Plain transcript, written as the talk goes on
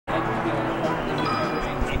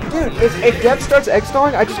Dude, if Dev starts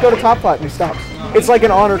X-Stalling, I just go to top flat and he stops. It's like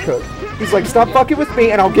an honor code. He's like, stop fucking with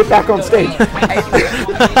me and I'll get back on stage.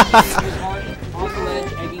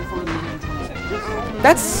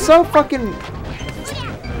 That's so fucking...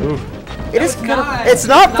 Ooh. It is kind of... It's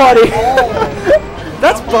not funny.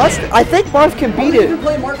 That's busted. I think Marth can beat it.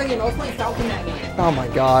 Oh my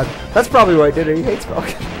god. That's probably why I did it. He hates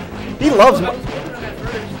Falcon. He loves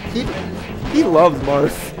He loves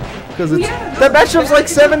Marth. Because it's... That matchup's like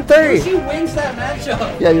 7-3. Yoshi wins that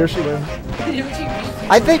matchup. Yeah, Yoshi wins.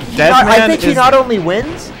 I think he not only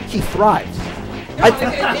wins, he thrives.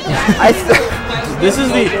 This is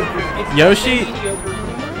the... Yoshi...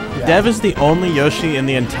 Dev is the only Yoshi in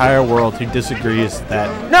the entire world who disagrees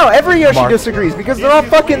that... No, every Yoshi disagrees because they're all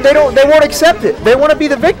fucking... They won't accept it. They want to be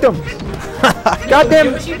the victim.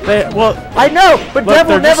 Goddamn... well, I know, but Dev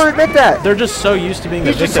will never admit that. They're just so used to being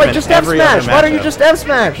the victim. He's just like, just F smash. Why don't you just F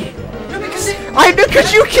smash? I know,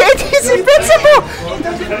 because you can't. He's invincible.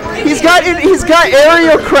 He's got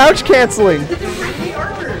aerial crouch canceling.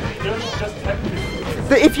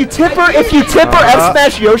 If you tip her F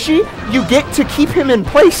smash Yoshi, you get to keep him in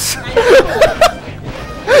place. All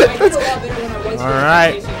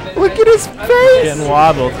right. Look at his face. He's getting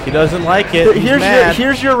wobbled. He doesn't like it.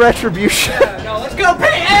 Here's your retribution. No, let's go,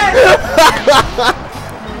 Peyton!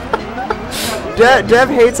 Dev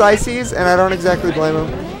hates ICs, and I don't exactly blame him.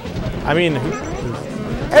 I mean,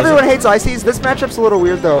 everyone hates ICs. This matchup's a little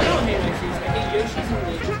weird, though.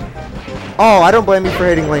 Oh, I don't blame you for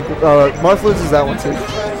hating Link. Marth loses that one too.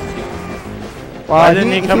 Why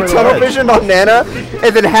didn't he cover tunnel visioned on Nana,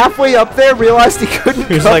 and then halfway up there realized he couldn't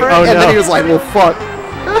cover, like, oh, and no. then he was like, "Well, fuck."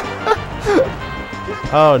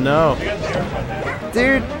 Oh no,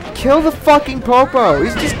 dude, kill the fucking Popo.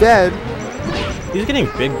 He's just dead. He's getting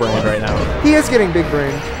big brain right now. He is getting big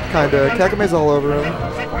brain, kinda. Kakame's all over him.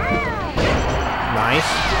 Nice.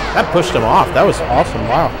 That pushed him off. That was awesome.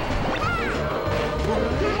 Wow.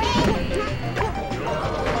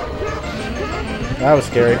 That was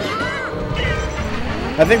scary.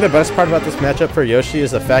 I think the best part about this matchup for Yoshi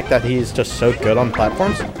is the fact that he's just so good on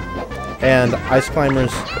platforms, and Ice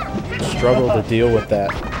Climbers struggle to deal with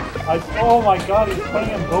that. Oh my god, he's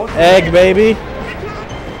playing in both. Egg, baby!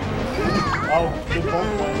 Oh, good both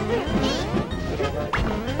ways.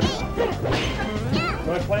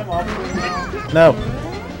 Do I play him off now? No.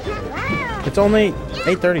 It's only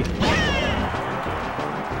 8:30.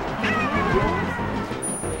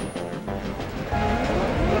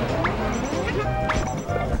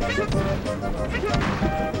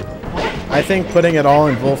 I think putting it all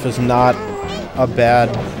in Wolf is not a bad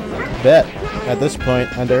bet at this point,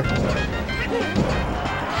 Ender.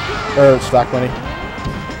 Or stock money.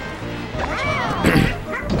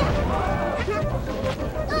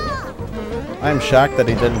 I am shocked that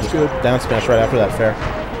he didn't just down smash right after that fair.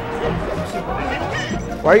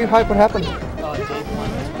 Why are you hyped? What happened?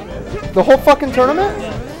 The whole fucking tournament?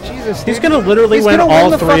 Jesus, he's gonna literally win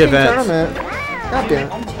all 3 events. Tournament. God damn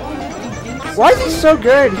it. Why is he so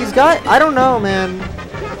good? He's got... I don't know, man.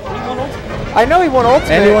 I know he won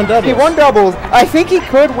Ultimate. And he won doubles. He won doubles. I think he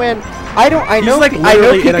could win... I know like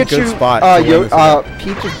Pikachu... in a good spot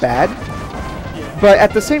Peach is bad. But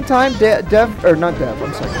at the same time, Dave... I'm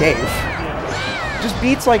sorry, Dave. Just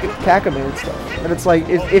beats, like, Kackame and stuff. And it's like,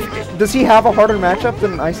 if does he have a harder matchup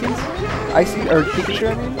than Icy's? Icy... Or Pikachu,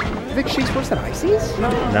 I mean? You think she's worse than Icy's?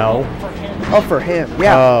 No. Oh, for him.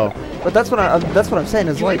 Yeah. Oh. But that's what I'm saying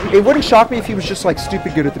is like it wouldn't shock me if he was just like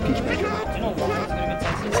stupid good at the Peach matchup.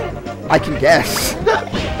 I can guess.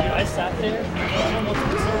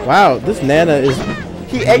 Wow, this Nana is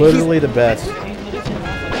literally the best.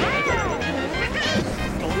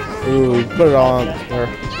 Ooh, he put it all on her.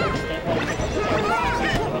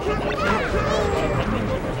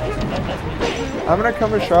 I'm gonna come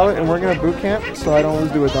to Charlotte and we're gonna boot camp so I don't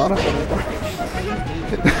lose to Adonis anymore.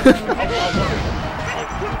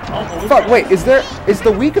 Fuck! Wait, is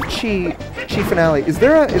the week of Chi finale? Is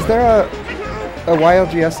there a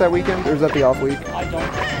YLGS that weekend, or is that the off week? I don't.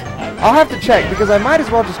 I'll have to check because I might as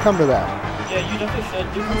well just come to that. Yeah, you definitely should.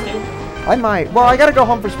 You can too. I might. Well, I gotta go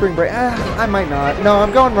home for spring break. I might not. No,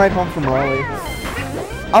 I'm going right home from Raleigh.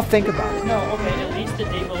 I'll think about it. No, okay. At least the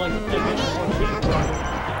day, but like the day before.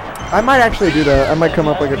 I might actually do that. I might come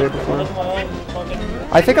up like a day before.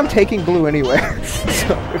 I think I'm taking blue anyway.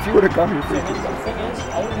 So if you would have come here for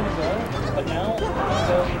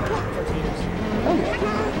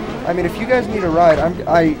I mean, if you guys need a ride,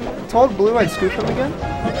 I told Blue I'd scoop him again,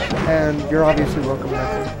 and you're obviously welcome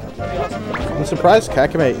back. I'm surprised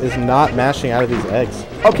Kackame is not mashing out of these eggs.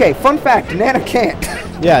 Okay, fun fact, Nana can't.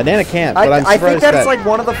 Yeah, Nana can't, but I'm surprised I think that's like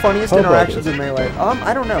one of the funniest Popo interactions is. in Melee.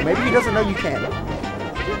 I don't know, maybe he doesn't know you can.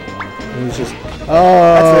 And he's just.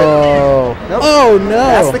 Oh. Nope. Oh no.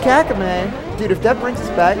 That's the Kackame. Dude, if Dev brings us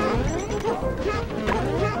back.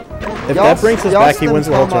 If Dev brings us back, he wins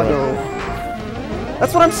the whole tournament.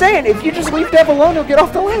 That's what I'm saying. If you just leave Dev alone, he'll get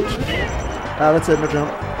off the ledge. That's it. No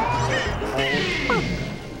jump.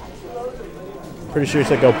 Pretty sure he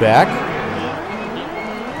said go back.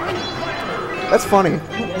 That's funny.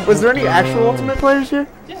 Was there any actual Ultimate players here?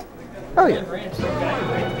 Oh yeah.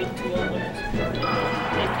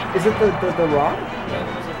 Is it the Rock?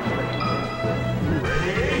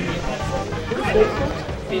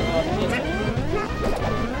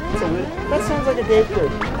 That sounds like a Dave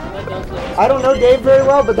character. I don't know Dave very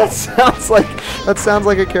well, but that sounds like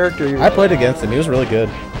a character. I played against him. He was really good.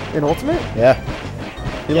 In Ultimate? Yeah.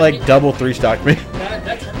 He like double 3-stocked me.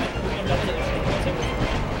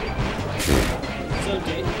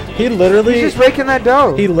 He literally. He's just raking that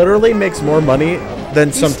dough. He literally makes more money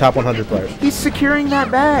than some top 100 players. He's securing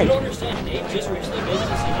that bag. You don't understand. Dave just recently made a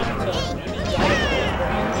decision to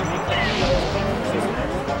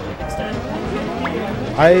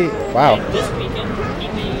Wow. This weekend, he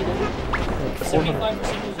made 75%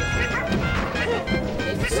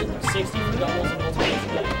 of 60 doubles and multiples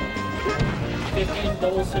today. 15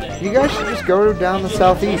 doubles today. You guys should just go down the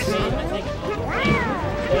southeast. I think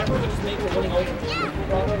whatever he just made for winning ultimate.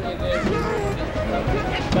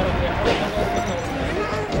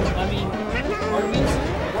 I mean, Arby's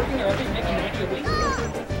working at Arby's making 90 a week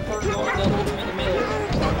for going to ultimate melee.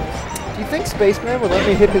 Do you think Spaceman would let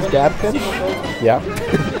me hit his dab pin? Yeah.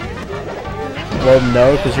 Well,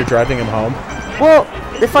 no, because you're driving him home. Well,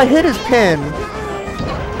 if I hit his pin,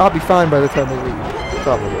 I'll be fine by the time we leave.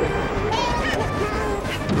 Probably.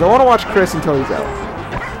 Because I want to watch Chris until he's out.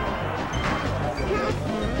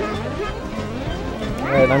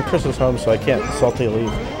 Alright, I'm Chris's home, so I can't salty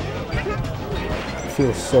leave. I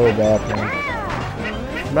feel so bad,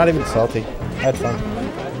 man. I'm not even salty. I had fun.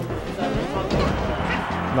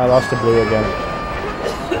 And I lost to blue again.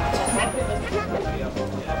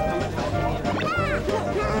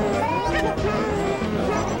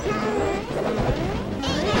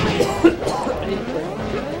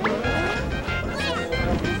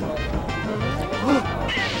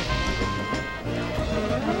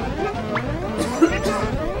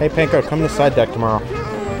 Hey, Panko, come to side deck tomorrow.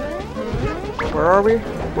 Where are we?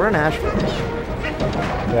 We're in Asheville.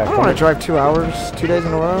 Yeah, I don't want to drive 2 hours, 2 days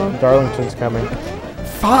in a row. Darlington's coming.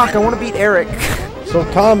 Fuck, I want to beat Eric. So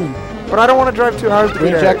come. But I don't want to drive 2 hours to beat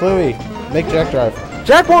Bring Eric. Jack Louie. Make Jack drive.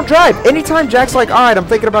 Jack won't drive. Anytime Jack's like, alright, I'm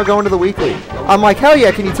thinking about going to the weekly. I'm like, hell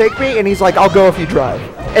yeah, can you take me? And he's like, I'll go if you drive.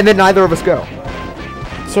 And then neither of us go.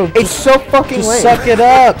 So It's so fucking lame. suck it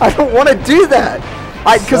up. I don't want to do that.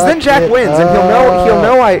 Because then Jack wins, and he'll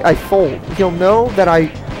know I fold. He'll know that I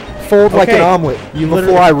fold like an omelet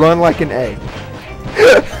before I run like an egg.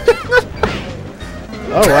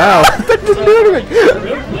 Oh wow. That didn't do anything.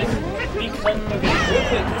 Real quick,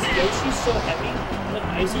 because Yoshi's so heavy, when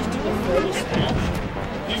Icy's to the furthest smash,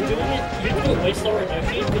 he's doing it, you have to do it way slower than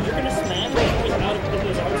Yoshi, because you're going to smash without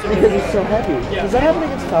his arms. Because he's so heavy. Yeah. Does that happen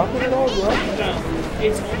against Falcon at all as well? No,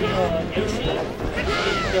 it's only Yoshi and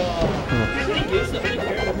I think Yoshi the only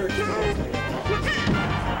character hurts.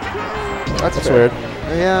 That's fair. weird.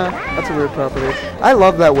 Yeah, that's a weird property. I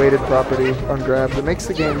love that weighted property on grabs. It makes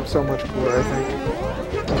the game so much cooler, I think.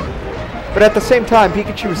 But at the same time,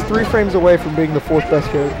 Pikachu is 3 frames away from being the 4th best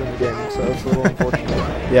character in the game, so it's a little unfortunate.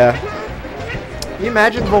 Yeah. Can you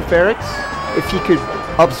imagine Volferix if he could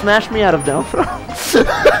up smash me out of down throw?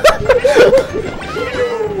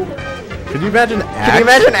 Could you imagine Axe? Can you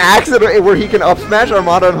imagine Axe where he can up smash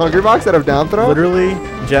Armada and Hungrybox out of down throw? Literally,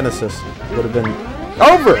 Genesis would have been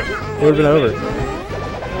Over! It would have been over.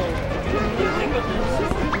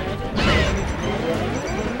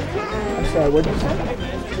 I'm sorry, what did you say?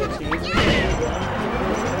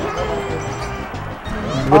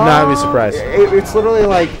 Would not be surprised. It's literally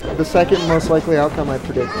like the second most likely outcome I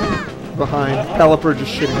predict. Behind Pelipper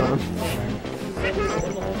just shitting on him.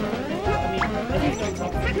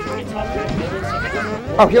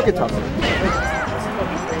 Oh, he'll get top.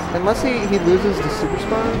 Unless he loses to Super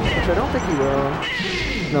Spawn, which I don't think he will.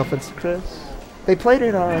 No offense to Chris. They played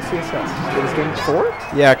it on CSS. It was game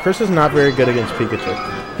 4? Yeah, Chris is not very good against Pikachu.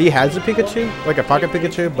 He has a Pikachu, like a pocket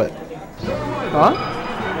Pikachu, but... Huh?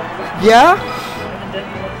 Yeah?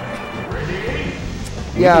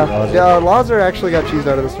 Yeah, Lazar actually got cheesed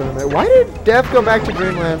out of this tournament. Why did Dev go back to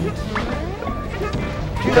Dreamland?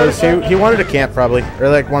 Because he wanted to camp, probably. Or,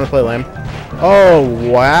 like, want to play lame. Oh,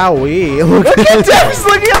 wowee. Look at Dev! He's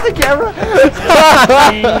looking at the camera!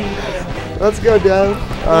 Let's go, Dev.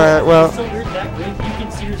 Alright, well... It's so weird that way you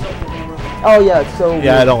can see yourself in the camera. Oh yeah, it's so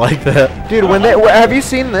Yeah, I don't like that. Dude, when they have you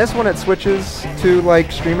seen this when it switches to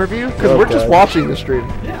like streamer view? Because Oh, we're just God. watching the stream.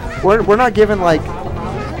 We're not given like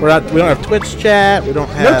We don't have Twitch chat. We don't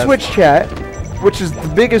have no Twitch chat, which is the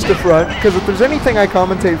biggest affront. Because if there's anything I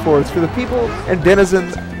commentate for, it's for the people and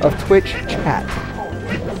denizens of Twitch chat.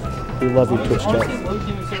 We love you, Twitch chat. Honestly,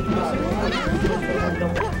 low-key makes it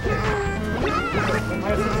I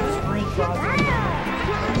have some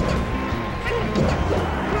screenshots.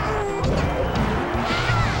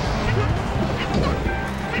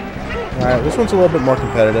 All right, this one's a little bit more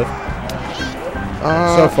competitive.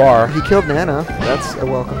 So far. He killed Nana. That's a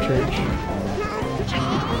welcome change.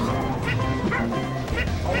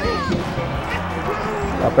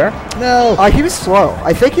 Up there? No. He was slow.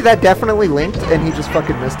 I think that definitely linked, and he just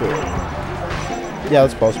fucking missed it. Yeah,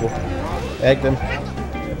 that's possible. Egged him.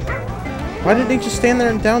 Why didn't he just stand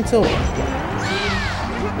there and down tilt?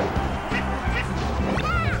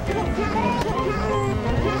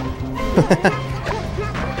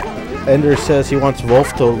 Ender says he wants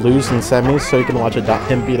Wolf to lose in semis so he can watch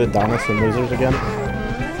him beat Adonis in losers again.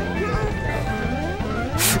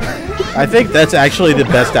 I think that's actually the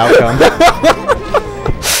best outcome.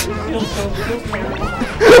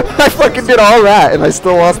 I fucking did all that, and I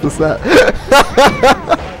still lost the set.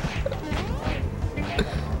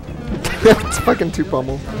 It's fucking too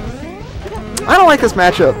pummel. I don't like this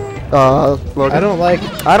matchup, Logan. I don't like.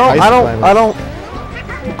 I don't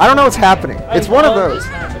know what's happening. It's one of those.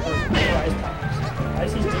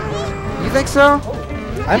 You think so?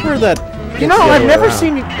 I've heard that. You know, I've never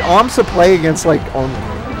seen Amsa play against like on.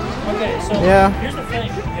 Okay, so Yeah. here's the thing.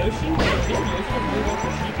 Yoshi is really well for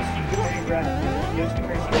Sheik because he can very grab. And Yoshi can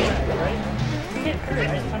very grab, right? You can't parry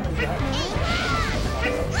ice time.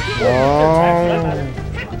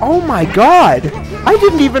 Oh my god! I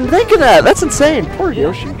didn't even think of that. That's insane. Poor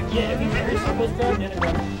Yoshi. Yeah, if he parries Siko's grab, then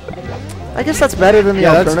grab. I guess that's better than the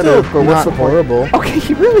Yeah, that's alternative. still But what's not the point? horrible. Okay,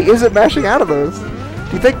 he really isn't mashing out of those.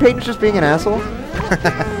 Do you think Peyton's just being an asshole?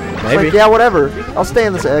 Maybe. Like, yeah, whatever. I'll stay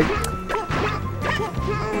in this egg.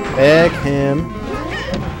 Egg him.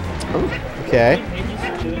 Okay.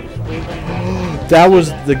 That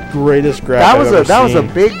was the greatest grab That I've was ever that was a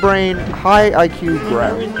seen. big brain, high IQ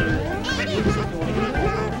grab.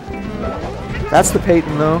 That's the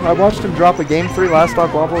Peyton though. I watched him drop a Game 3 last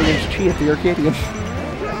stock wobble against Chi at the Arcadian.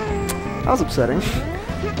 That was upsetting.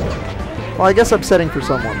 Well, I guess upsetting for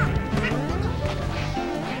someone.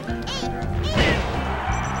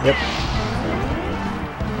 Yep.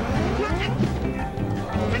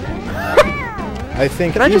 I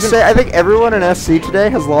think. Can I just say, I think everyone in SC today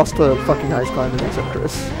has lost to fucking ice climbing except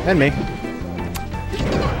Chris. And me.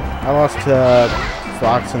 I lost to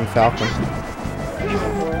Fox and Falcon.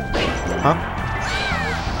 Huh?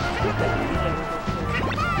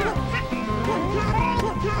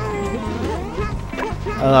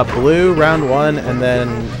 Blue round 1 and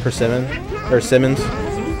then Persimmon or Simmons.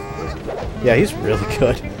 Yeah, he's really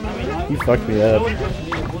good. He fucked me up.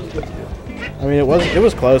 I mean, it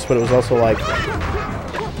was close, but it was also like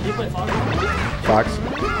Fox.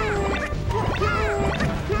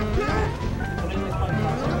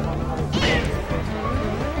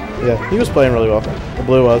 Yeah, he was playing really well. The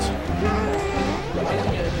blue was.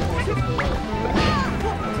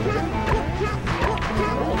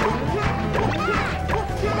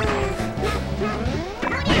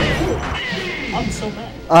 I'm so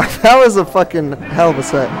mad. That was a fucking hell of a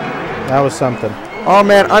set. That was something. Oh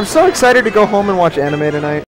man, I'm so excited to go home and watch anime tonight.